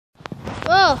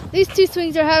Well, these two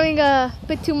swings are having a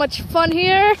bit too much fun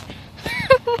here.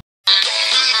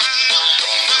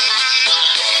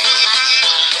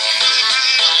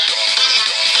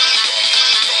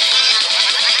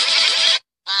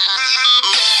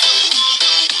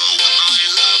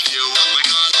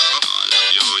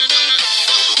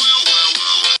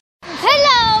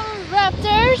 Hello,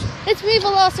 Raptors! It's me,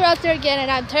 Velociraptor again, and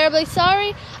I'm terribly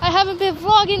sorry. I haven't been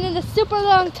vlogging in a super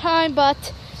long time,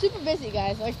 but super busy,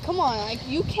 guys. Like, come on, like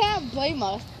you can't blame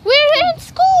us. We're in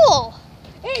school.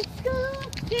 It's school.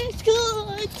 It's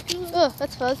school. It's school. Oh,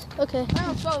 that's fuzz. Okay.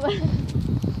 I was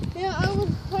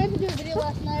trying to do a video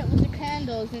last night with the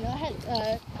candles, and I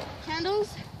had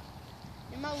candles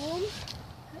in my room.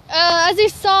 As you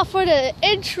saw for the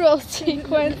intro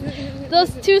sequence,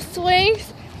 those two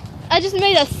swings, I just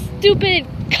made a stupid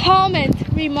comment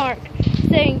remark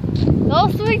saying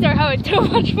those swings are having too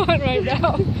much fun right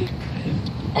now.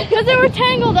 Because they were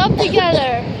tangled up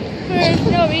together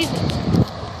for no reason.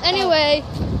 Anyway,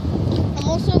 I'm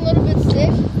also a little bit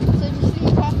sick, so if you see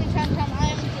me talking time,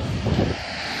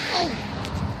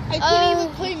 I couldn't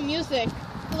even play music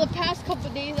for the past couple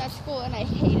of days at school, and I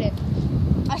hate it.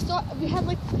 We had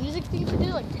like music things to do,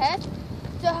 like tests.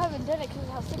 Still haven't done it because of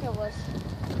how sick I was.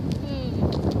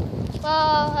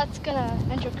 Well, that's gonna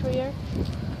end your career.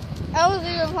 I wasn't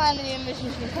even planning the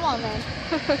admission scheme. Come on, man.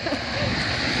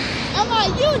 I'm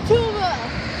a YouTuber!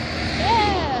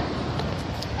 Yeah!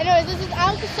 Anyways, this is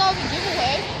Alex Salvi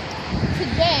giveaway.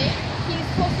 Today, he's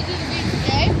supposed to do the video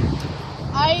today.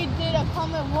 I did a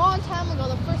comment a long time ago,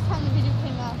 the first time the video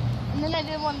came out. And then I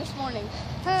did one this morning.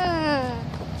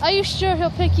 Are you sure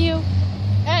he'll pick you?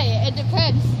 Hey, it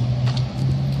depends.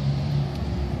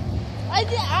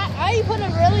 I put a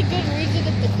really good reason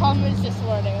in the comments this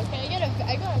morning, okay?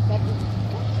 I got a better.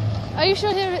 Are you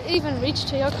sure he'll even reach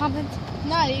to your comment?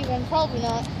 Not even, probably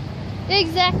not.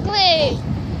 Exactly.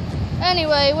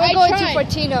 Anyway, we're going to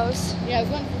Fortino's. Yeah, we're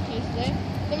going to Fortino's today.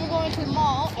 Then we're going to the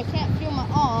mall. I can't feel my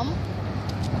arm.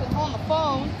 I'm on the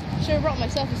phone. Should have brought my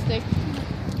selfie stick.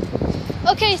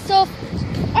 Okay, so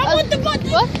I want the button.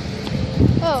 What?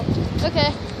 Oh,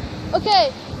 okay.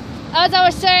 Okay. As I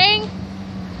was saying,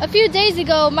 a few days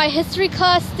ago, my history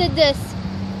class did this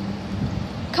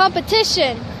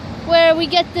competition where we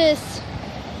get this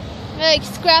like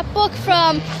scrapbook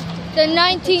from the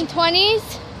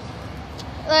 1920s,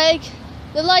 like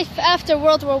the life after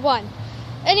World War I.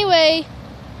 Anyway,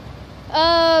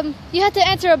 you had to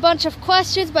answer a bunch of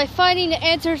questions by finding the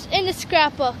answers in the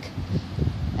scrapbook,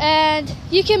 and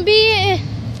you can do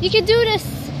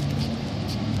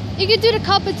the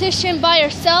competition by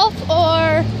yourself,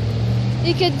 or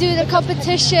you could do the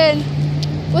competition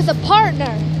with a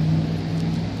partner.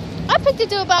 I picked to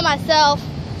do it by myself.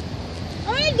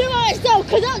 I'm gonna do it myself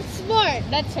because I'm smart.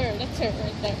 That's her right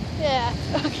there. Yeah,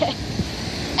 okay.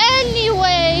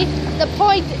 Anyway, the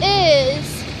point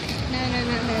is,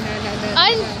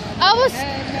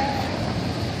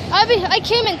 I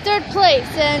came in third place,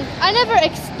 and I never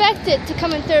expected to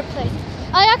come in third place.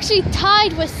 I actually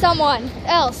tied with someone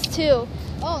else too.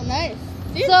 Oh, nice.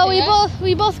 So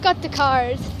we both got the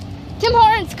cards. Tim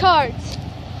Hortons cards.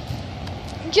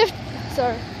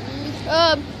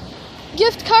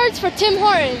 Gift cards for Tim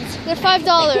Hortons. They're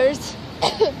 $5.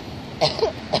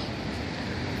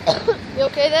 You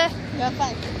okay there? Yeah,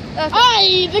 fine. Okay.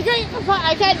 Aye, the great papyrus.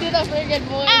 I can't do that for a good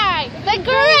boy. Aye, the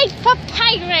great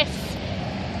papyrus.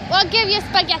 We'll give you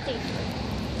spaghetti.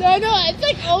 No, it's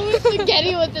like always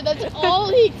spaghetti with it. That's all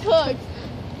he cooks.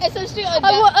 Essentially,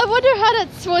 I wonder how that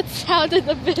would sound in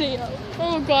the video.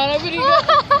 Oh God, I'm gonna go.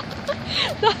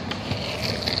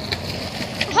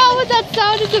 How would that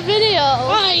sound in the video?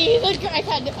 Aye,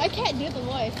 I can't do the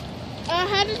voice.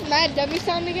 How does Mad W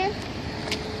sound again?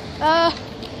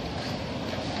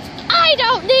 I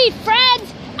don't need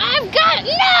friends. I've got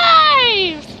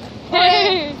knives.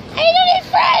 Hey. I don't need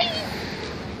friends.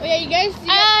 Oh yeah, you guys.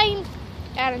 I'm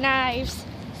out of knives.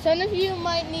 Some of you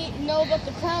might know about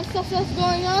the clown stuff that's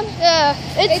going on. Yeah,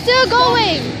 it's still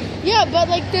going. Yeah, but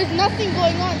like there's nothing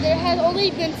going on. There has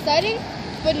only been sightings,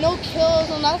 but no kills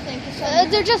or nothing.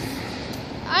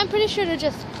 I'm pretty sure they're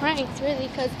just pranks, really,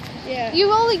 because yeah,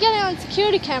 you only get it on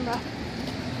security camera.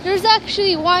 There's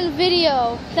actually one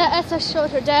video that Essa showed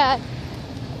her dad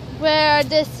where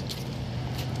this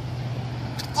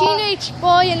teenage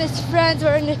boy and his friends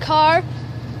were in the car,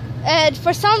 and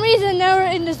for some reason they were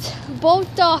in this boat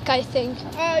dock, I think.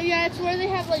 Yeah, it's where they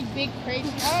have like big crates.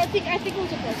 I think it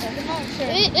was a boat dock. I'm not sure.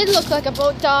 It looked like a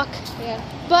boat dock. Yeah.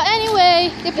 But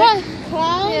anyway, they probably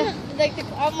clown. Yeah. Like the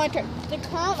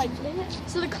clown, like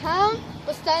so the clown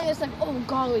was standing there, like, oh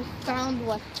God, we found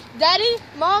one. Daddy,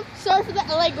 Mom, sorry for the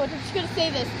language. I'm just gonna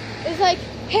say this. It's like,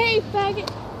 Hey,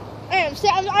 faggot.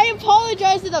 I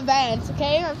apologize in advance,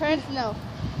 okay? My parents know.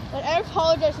 But I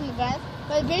apologize in advance.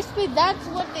 But basically, that's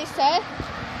what they said.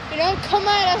 You know, come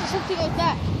at us or something like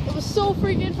that. It was so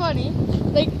freaking funny.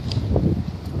 Like,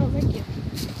 oh, thank you.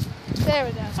 There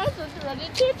we go. I was supposed to run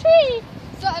into a tree.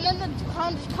 So, and then the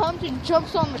clown just comes and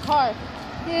jumps on the car.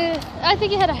 Yeah, I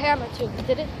think it had a hammer too.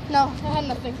 Did it? No, I had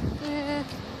nothing. Yeah.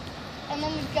 And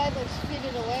then these guys like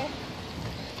speeded away.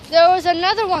 There was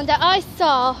another one that I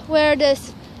saw where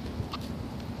this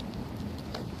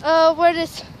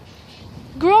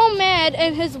grown man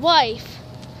and his wife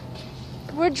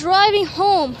were driving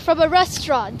home from a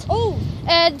restaurant. Oh.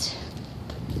 And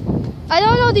I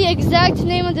don't know the exact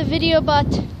name of the video,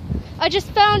 but I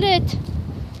just found it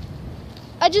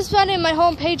in my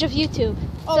homepage of YouTube.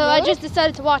 Oh, so I really? just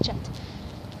decided to watch it.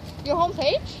 Your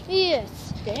homepage?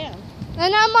 Yes. Damn.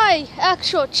 And not my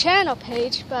actual channel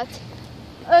page, but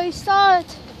I saw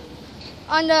it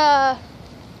on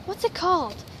what's it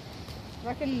called?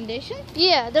 Recommendation?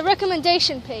 Yeah, the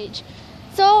recommendation page.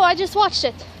 So I just watched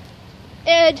it.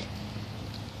 And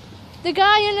the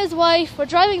guy and his wife were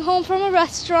driving home from a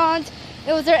restaurant.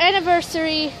 It was their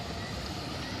anniversary.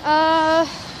 Oh,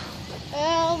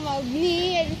 my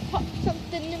knee. I just popped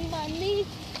something in my knee.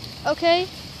 Okay.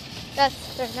 That's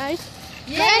very nice.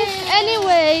 Yeah. But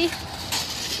anyway,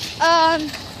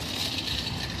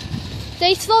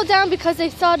 they slowed down because they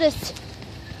saw this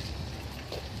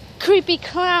creepy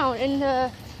clown in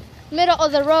the middle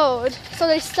of the road. So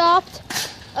they stopped.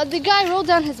 The guy rolled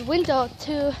down his window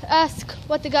to ask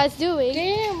what the guy's doing.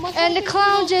 Damn, what's And the with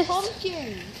clown these little just-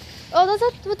 pumpkins? Oh,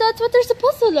 that's what they're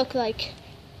supposed to look like.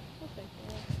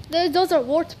 Those are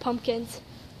wart pumpkins.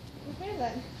 Okay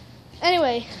then.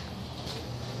 Anyway,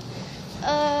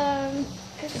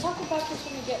 Let's talk about this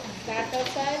when we get back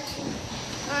outside.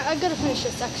 I gotta finish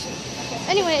this section.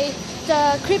 Anyway,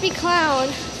 the creepy clown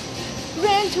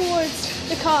ran towards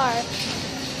the car,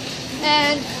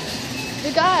 and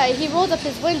the guy, he rolled up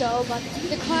his window, but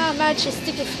the clown managed to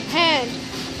stick his hand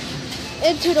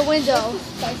into the window.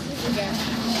 Spices again.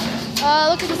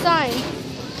 Look at the sign.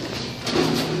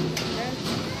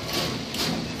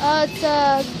 It's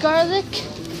garlic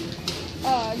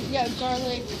Yeah,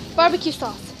 garlic. barbecue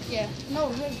sauce. Yeah.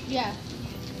 No, yeah.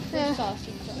 Yeah. Sauce.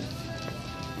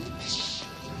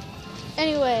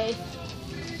 Anyway,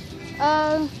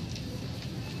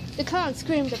 the clown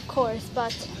screamed, of course,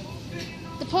 but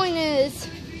the point is,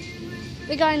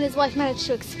 the guy and his wife managed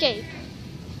to escape.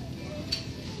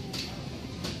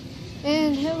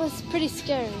 And it was pretty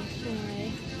scary,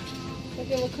 anyway.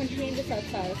 Okay, we'll continue this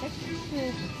outside, okay?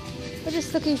 Yeah. We're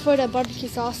just looking for the barbecue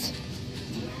sauce.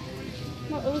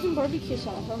 No, it wasn't barbecue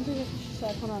sauce. I don't think it's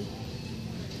sauce. Hold on.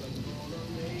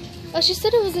 Oh, she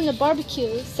said it was in the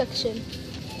barbecue section.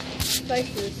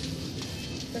 Spices.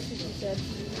 That's what she said.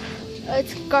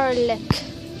 It's garlic.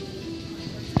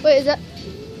 Wait, is that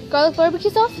garlic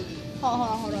barbecue sauce?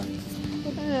 Hold on.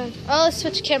 Oh, let's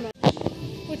switch camera.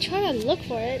 We're trying to look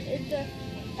for it.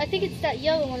 I think it's that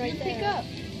yellow one right there. Pick up.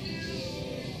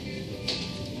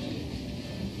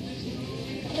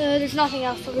 There's nothing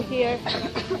else over here.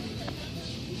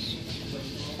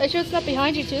 Are you sure it's not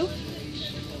behind you too?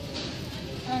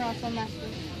 I don't know if I'm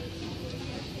asking.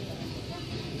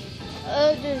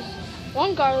 There's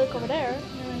one garlic over there.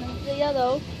 The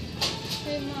yellow.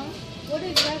 Hey, Mom, what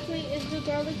exactly is the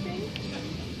garlic thing?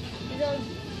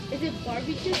 Is it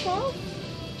barbecue sauce?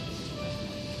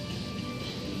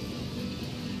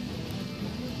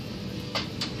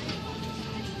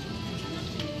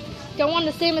 Don't want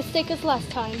the same mistake as last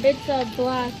time. It's a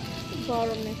black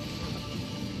bottle mix.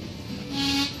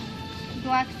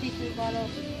 Black seafood bottle.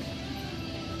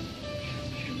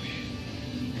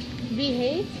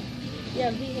 V8?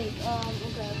 Yeah, V8.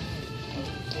 Okay.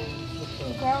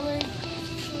 Garlic.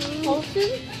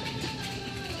 Holston?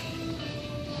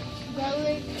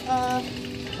 Garlic.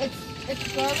 It's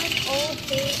garlic.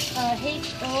 Hoisin.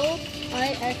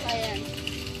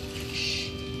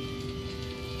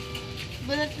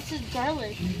 But this is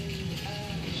garlic.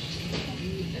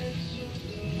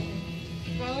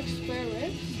 Garlic spare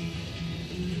ribs.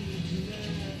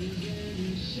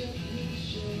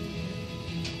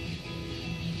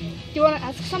 Do you want to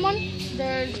ask someone?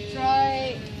 There's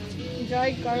dry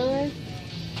garlic.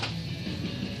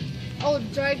 Oh,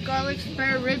 dry garlic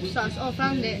spare rib sauce. Oh,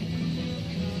 found it.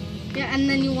 Yeah, and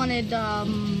then you wanted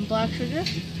black sugar?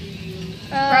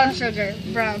 Brown sugar.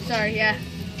 Brown, sorry, yeah.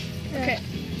 Okay.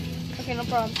 Okay, no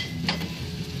problem.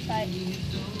 Bye.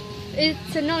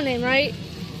 It's a no name, right?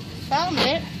 Found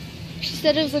it. She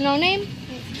said it was a no name?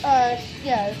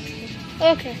 Yeah.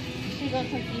 Okay. She got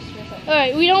confused with it.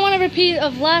 Alright, we don't want to repeat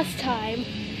of last time.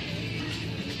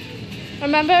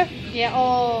 Remember? Yeah.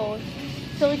 Oh.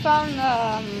 So we found.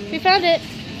 We found it.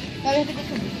 Now we have to get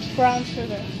some brown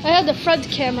sugar. I have the front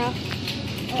camera.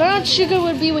 Brown sugar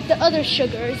would be with the other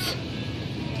sugars.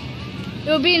 It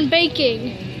would be in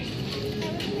baking.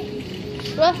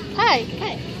 Well, hi.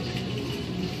 Hi.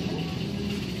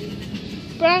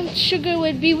 Brown sugar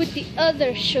would be with the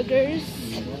other sugars.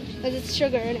 Because it's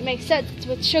sugar and it makes sense. It's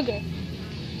with sugar.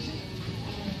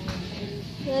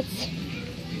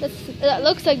 That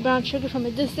looks like brown sugar from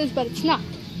a distance, but it's not.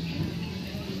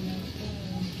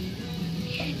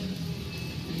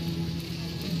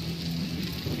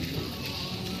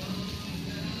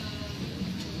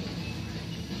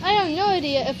 I have no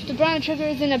idea if the brown sugar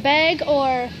is in a bag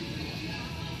or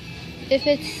if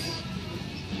it's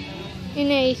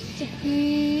in a.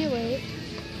 Wait.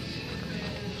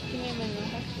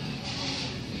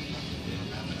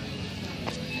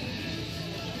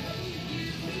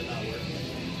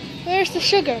 Where's the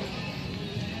sugar?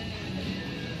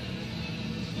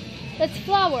 That's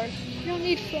flour. You don't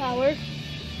need flour.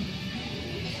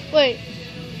 Wait.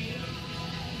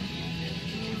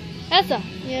 Essa,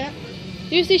 Yeah.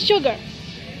 do you see sugar?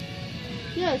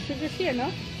 Yeah, sugar's here,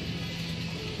 no?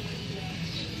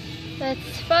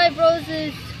 That's 5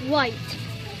 roses white.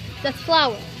 That's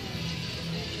flour.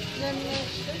 Then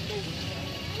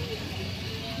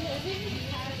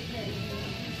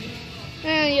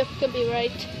You could be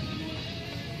right.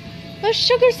 But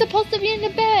sugar's supposed to be in the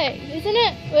bag, isn't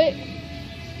it? Wait.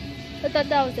 I thought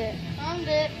that was it. found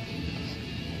it.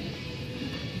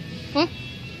 Huh?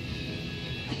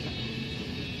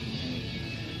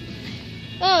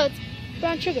 Oh, it's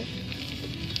brown sugar.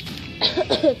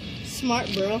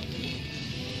 Smart, bro.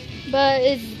 But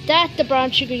is that the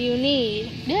brown sugar you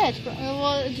need? Yeah, it's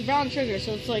it's brown sugar,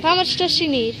 so it's like How much does she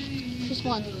need? just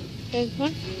one.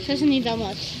 One? She doesn't need that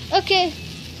much. Okay.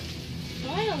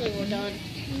 Finally, we're done.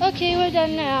 Okay, we're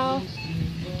done now.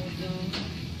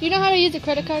 You know how to use a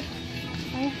credit card?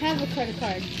 I have a credit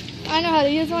card. I know how to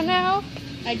use one now.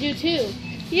 I do too.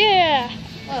 Yeah.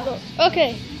 Oh.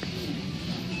 Okay.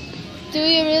 Do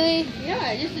you really? Yeah,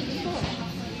 I just did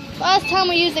before. Last time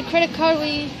we used a credit card,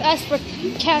 we asked for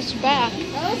cash back.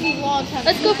 That was a long time.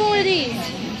 Let's go for one of these.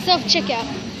 Self-checkout.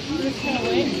 Just kind of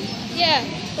wait. Yeah.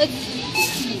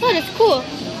 Oh, that's cool.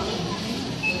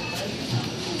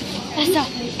 Essa,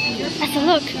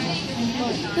 look.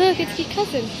 Look, it's your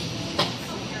cousin.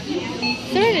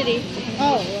 Serenity.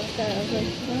 Oh, what's that? I was like,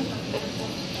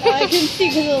 huh? I can see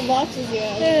because of the boxes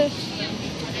here.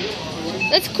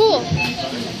 That's cool.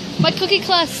 My cooking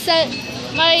class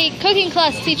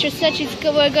teacher said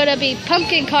we're gonna be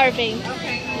pumpkin carving.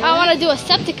 I want to do a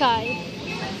Septiceye.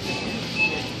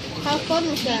 How fun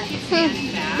was that?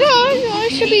 No,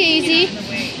 it should be easy.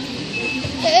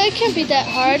 It can't be that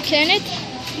hard, can it?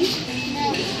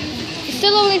 It's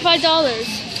still only $5.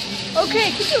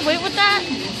 Okay, can you wait with that?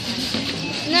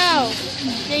 No,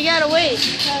 you gotta wait.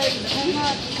 I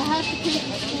have to pay.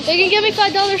 They can give me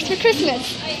 $5 for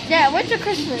Christmas. Yeah, wait till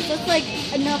Christmas. That's like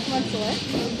enough months away.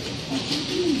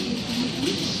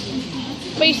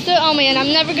 But you still owe me, and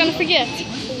I'm never gonna forget.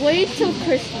 Wait till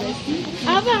Christmas.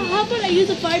 How about I use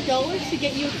the $5 to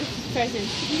get you a Christmas present?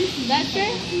 Is that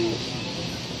fair?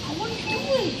 I want to do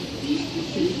it.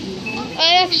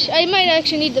 I might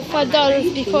actually need the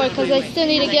 $5 before because I still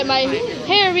need to get my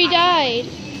hair re-dyed.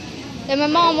 And my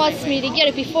mom wants me to get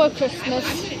it before Christmas.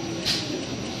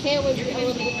 Can't wait a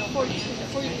little bit before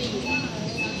you leave.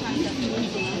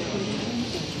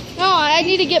 No, I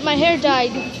need to get my hair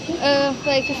dyed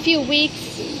like a few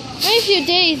weeks, maybe a few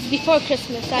days before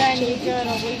Christmas actually.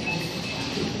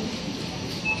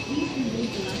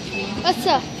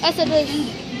 Essa,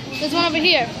 there's one over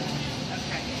here.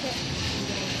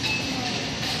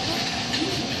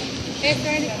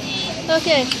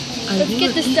 Okay, let's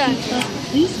get this done.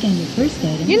 Please scan your first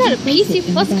item. You're not a and place PC it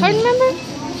in Plus the card bag. member?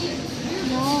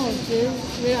 No, dude.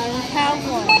 I don't have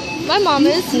one. My mom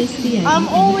is. Place the item I'm in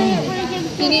the only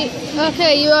bag. You need,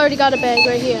 okay, you already got a bag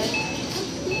right here.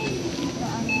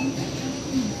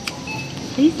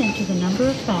 Please enter the number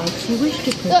of bags you wish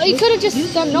to purchase. Oh, you could have just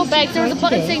Use done the no PC bags. There was a card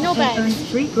button today saying no and bags. earn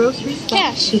free grocery spots.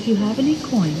 Cash. If you have any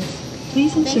coins,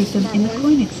 please insert them in the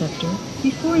coin acceptor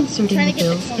before inserting Trying the to get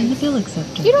the bills in the bill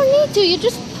acceptor. You don't need to. You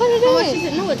just put it How much is in.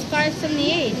 it? No, it's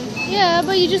 $5.78. Yeah,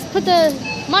 but you just put the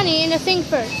money in the thing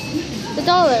first. The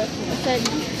dollar. I said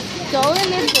 $1 in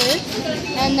there first,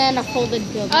 and then a folded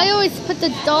bill. I always put the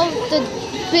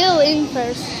bill in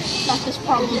first. Not this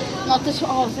problem. Not this.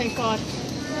 Oh, thank God.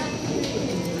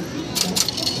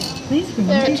 Please There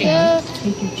remember we to go.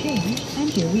 take your change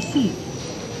and your receipt.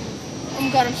 Oh my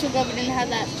God, I'm so glad we didn't have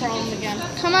that problem again.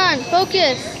 Come on,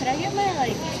 focus. Could I get my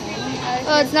like?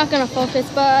 Oh, it's not gonna focus,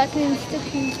 but I can still.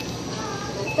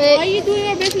 Why are you doing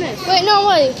our business? Wait, no,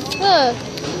 wait. Look,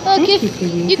 Thank if you for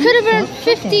using you could have earned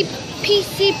self-checkout. 50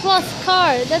 PC plus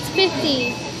card. That's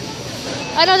 50.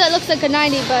 I know that looks like a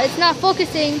 90, but it's not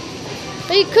focusing.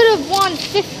 But you could have won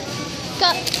 50,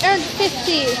 earned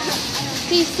 50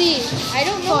 PC. I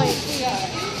don't know. Points.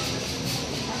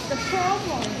 The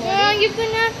problem. Yeah, you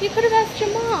could have asked your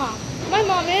mom. My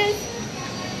mom is.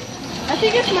 I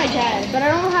think it's my dad, but I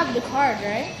don't have the card,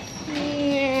 right?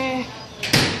 Yeah.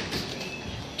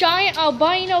 Giant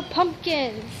albino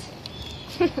pumpkins.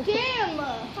 Damn!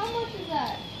 How much is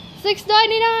that?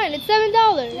 $6.99. It's $7.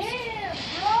 Damn,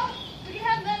 bro! We can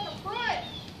have that in the front.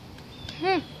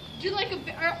 Hmm. Do like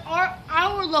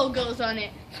our logos on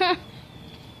it.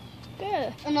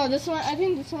 Yeah. Oh no, this one. I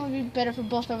think this one would be better for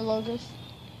both our logos.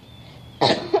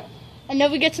 And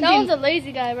then we get That one's something. a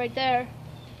lazy guy right there.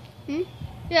 Hmm?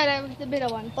 Yeah, that was the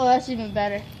middle one. Oh, that's even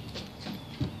better.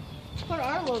 What are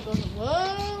our logos?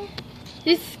 Whoa!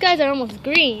 These guys are almost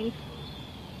green.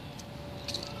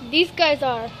 These guys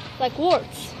are like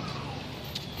warts.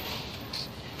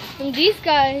 And these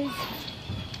guys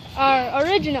are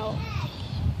original.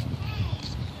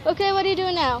 Okay, what are you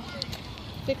doing now?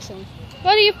 Fixing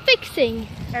What are you fixing?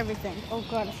 everything. Oh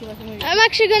god, I feel like I'm gonna. I'm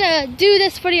actually gonna do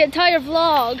this for the entire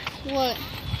vlog. What?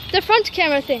 The front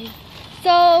camera thing.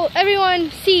 So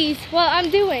everyone sees what I'm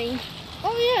doing.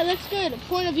 Oh yeah, that's good.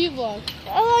 Point of view vlog.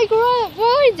 I like what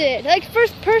I did. Like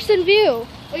first person view.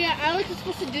 Oh yeah, Alex was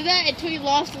supposed to do that until he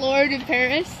lost Lauren in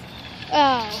Paris.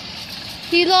 Oh.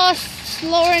 He lost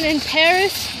Lauren in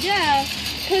Paris. Yeah,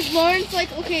 because Lauren's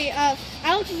like, okay,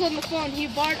 Alex was on the phone. He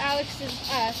borrowed Alex's,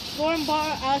 Lauren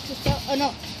borrowed Alex's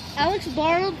Alex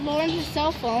borrowed Lauren's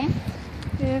cell phone.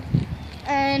 Yeah.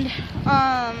 And,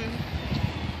 oh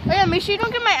yeah, make sure you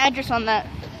don't get my address on that.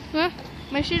 Huh?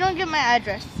 Make sure you don't get my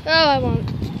address. Oh, I won't.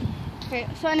 Okay,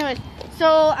 so anyways,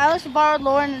 so Alex borrowed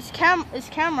Lauren's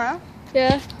camera.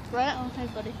 Yeah. Right? Oh,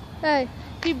 thanks, buddy. Hey.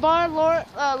 He borrowed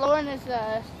Lauren's,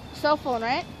 cell phone,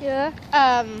 right? Yeah.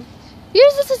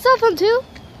 Yours is a cell phone too?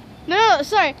 No,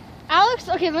 sorry. Alex,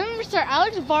 okay, let me restart.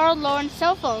 Alex borrowed Lauren's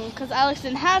cell phone because Alex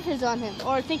didn't have his on him,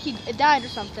 or I think he died or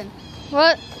something.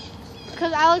 What?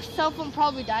 Because Alex's cell phone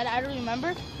probably died, I don't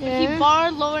remember. Yeah. He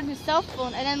borrowed Lauren's cell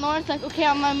phone, and then Lauren's like, okay,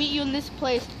 I'm gonna meet you in this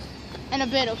place in a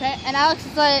bit, okay? And Alex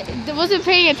is like, wasn't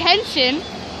paying attention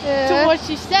to what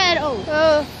she said.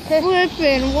 Oh, Okay.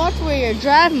 flippin', watch where you're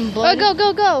driving, Oh, buddy.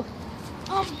 go.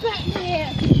 Oh,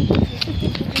 Batman.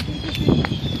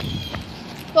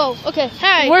 Whoa, okay.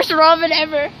 Hey. Worst Robin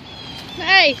ever.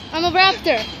 Hey, I'm a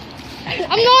raptor.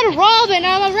 I'm not a robin,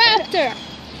 I'm a raptor.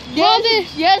 Robin.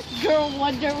 Yes, girl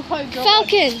wonder. Girl Falcons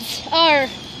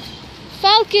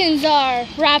are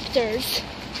raptors.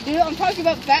 Dude, I'm talking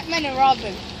about Batman and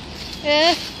Robin.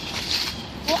 Yeah.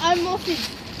 Well, I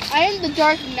am the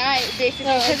Dark Knight, basically.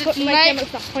 Because it's my night.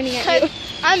 camera's not pointing at you.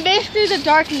 I'm basically the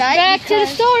Dark Knight. Back to the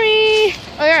story.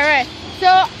 Oh, yeah, right. So,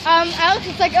 Alex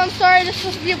is like, I'm sorry, this is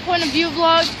supposed to be a point of view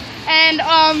vlog. And,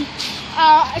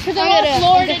 because I lost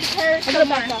Lauren in Paris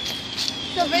somewhere.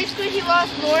 So basically, he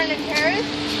lost Lauren in Paris.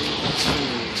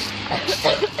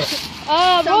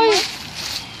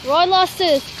 Roy lost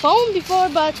his phone before,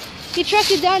 but he tracked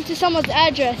it down to someone's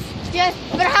address. Yes,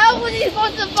 but how was he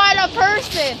supposed to find a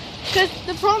person? Because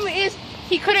the problem is,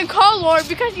 he couldn't call Lauren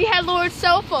because he had Lauren's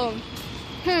cell phone.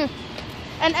 And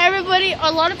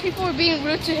a lot of people were being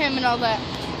rude to him and all that.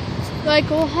 Like,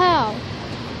 well, how?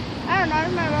 I don't know, I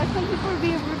remember. Some people were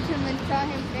being rude to him and telling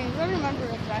him things. I don't remember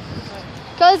exactly, but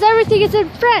Because everything is in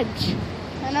French.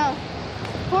 I know.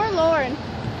 Poor Lauren.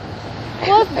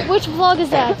 Which vlog is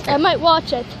that? I might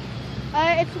watch it.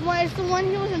 It's the one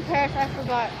he was in Paris. I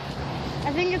forgot.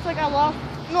 I think it's like I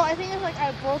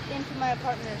broke into my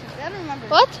apartment or something. I don't remember.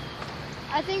 What?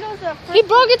 I think it was the first. He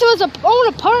broke into his own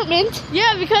apartment.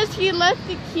 Yeah, because he left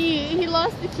the key. He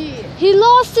lost the key. He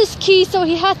lost his key, so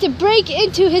he had to break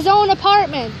into his own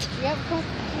apartment. Yep.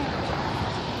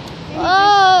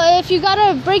 Oh, if you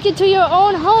gotta break into your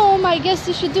own home, I guess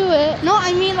you should do it. No,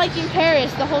 I mean like in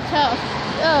Paris, the hotel.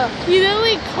 He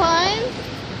literally climbed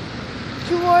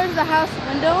towards the house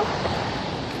window.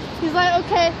 He's like,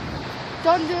 okay,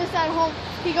 don't do this at home.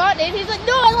 He got in. He's like,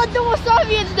 no, I left the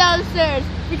Wasabians downstairs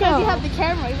because he had the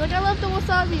camera. He's like, I left the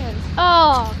Wasabians.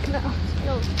 Oh, no.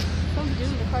 Yo, don't do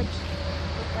the cards.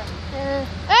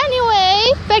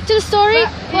 Anyway, back to the story.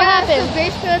 What happened? So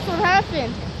basically, that's what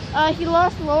happened. He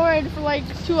lost Lauren for like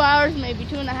 2 hours, maybe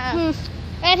 2.5.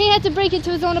 And he had to break into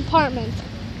his own apartment.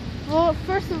 Well,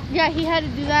 he had to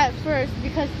do that first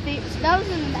because that was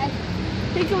I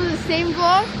think it was the same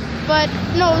vlog, but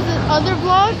no, it was the other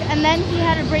vlog, and then he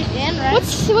had to break in, right?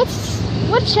 What's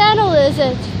What channel is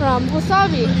it from?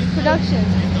 Wasabi Production.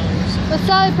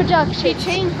 Wasabi Production. He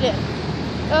changed it.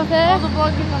 Okay. All the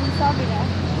vloggers on Wasabi now.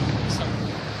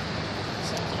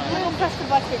 I'm gonna go press the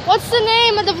button. What's the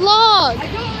name of the vlog? I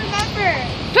don't remember.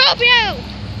 Topio!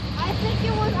 I think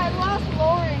it was I lost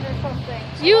Lauren or something.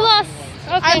 You lost.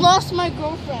 Okay. I lost my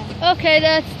girlfriend. Okay,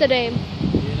 that's the name.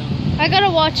 I gotta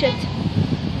watch it.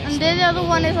 And then the other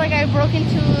one is like I broke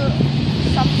into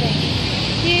something.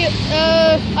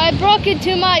 I broke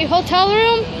into my hotel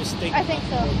room. I think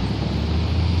so.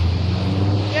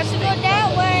 You have to go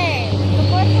that way. The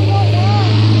bus will go down.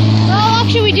 Well,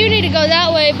 actually, we do need to go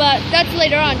that way, but that's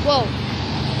later on. Whoa.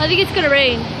 I think it's gonna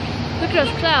rain. Look at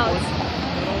those clouds.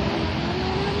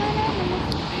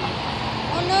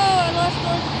 Oh no, I lost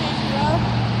storage space, bro.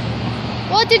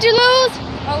 What did you lose?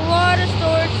 A lot of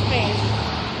storage space.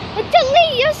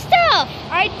 Delete your stuff.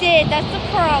 I did, that's the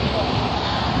problem.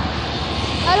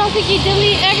 I don't think you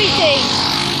delete everything.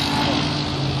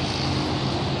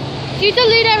 Do you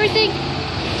delete everything?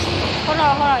 Hold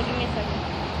on, give me a second.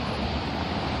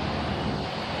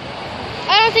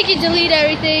 I don't think you delete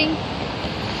everything.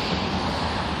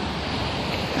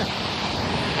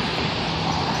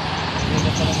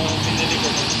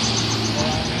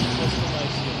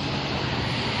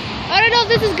 I don't know if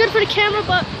this is good for the camera,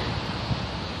 but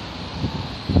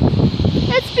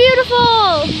it's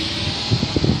beautiful.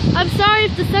 I'm sorry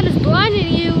if the sun is blinding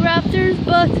you, Raptors,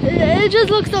 but it just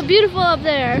looks so beautiful up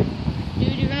there.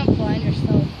 Dude, you're gonna blind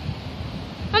yourself.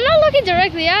 I'm not looking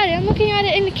directly at it, I'm looking at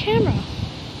it in the camera.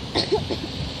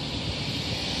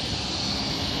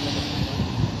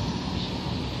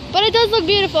 But it does look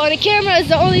beautiful, and the camera is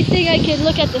the only thing I can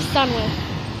look at the sun with.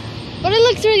 But it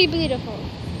looks really beautiful.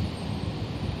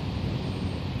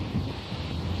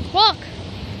 Walk!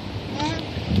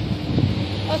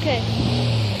 Okay.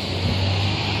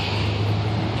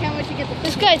 Can't wait to get the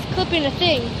This guy's clipping a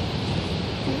thing.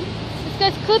 This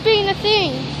guy's clipping a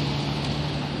thing.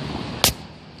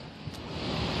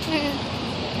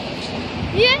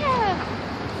 Yeah!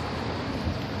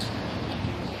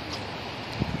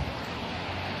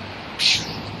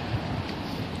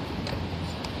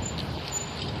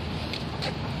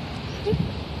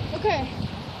 Okay.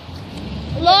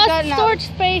 Lost storage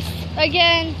space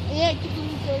again. Yeah, keep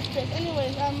the storage space.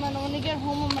 Anyways, when I get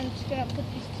home, I'm just gonna put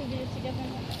these two videos together.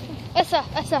 Essa.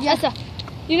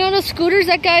 You know those scooters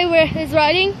that guy is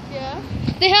riding? Yeah.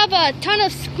 They have a ton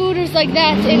of scooters like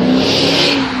that in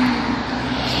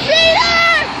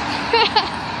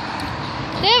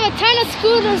They have a ton of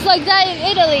scooters like that in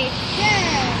Italy.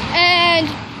 Yeah. And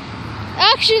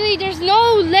actually there's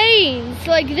no lanes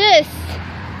like this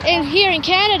here in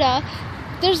Canada.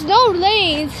 There's no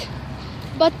lanes,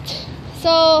 but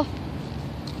so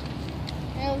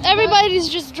everybody's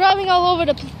just driving all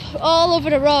over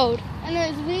the road. And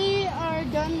as we are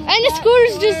done with And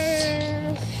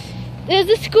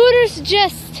the scooters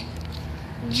just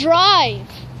drive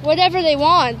whatever they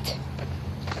want.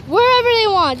 Wherever they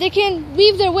want. They can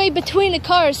weave their way between the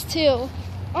cars too.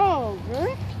 Oh,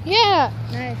 really? Yeah.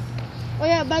 Nice. Oh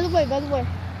yeah, by the way,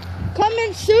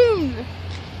 coming soon.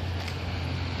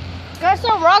 You gotta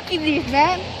start rocking these,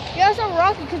 man. You gotta start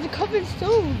rocking because they're coming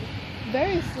soon.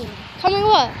 Very soon. Coming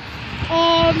what?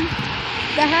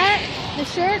 The hat, the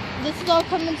shirt, this is all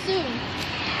coming soon.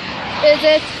 Is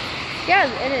it? Yeah,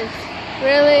 it is.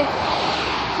 Really?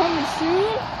 Coming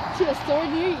soon to a store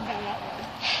near you, man.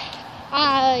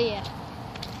 Yeah.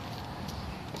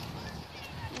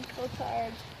 I'm so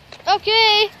tired.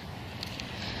 Okay.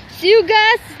 See you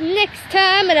guys next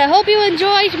time, and I hope you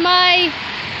enjoyed my...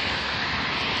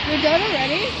 We're done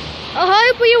already? I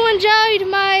hope you enjoyed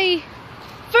my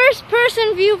first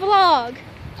person view vlog.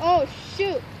 Oh,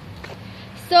 shoot.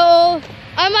 So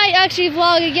I might actually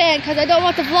vlog again because I don't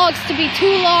want the vlogs to be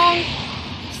too long.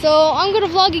 So I'm going to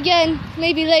vlog again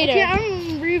maybe later. Okay,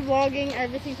 I'm re-vlogging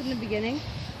everything from the beginning.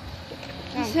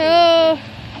 So,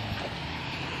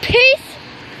 peace,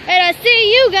 and I'll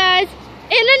see you guys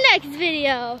in the next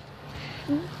video.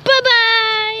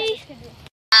 Bye-bye.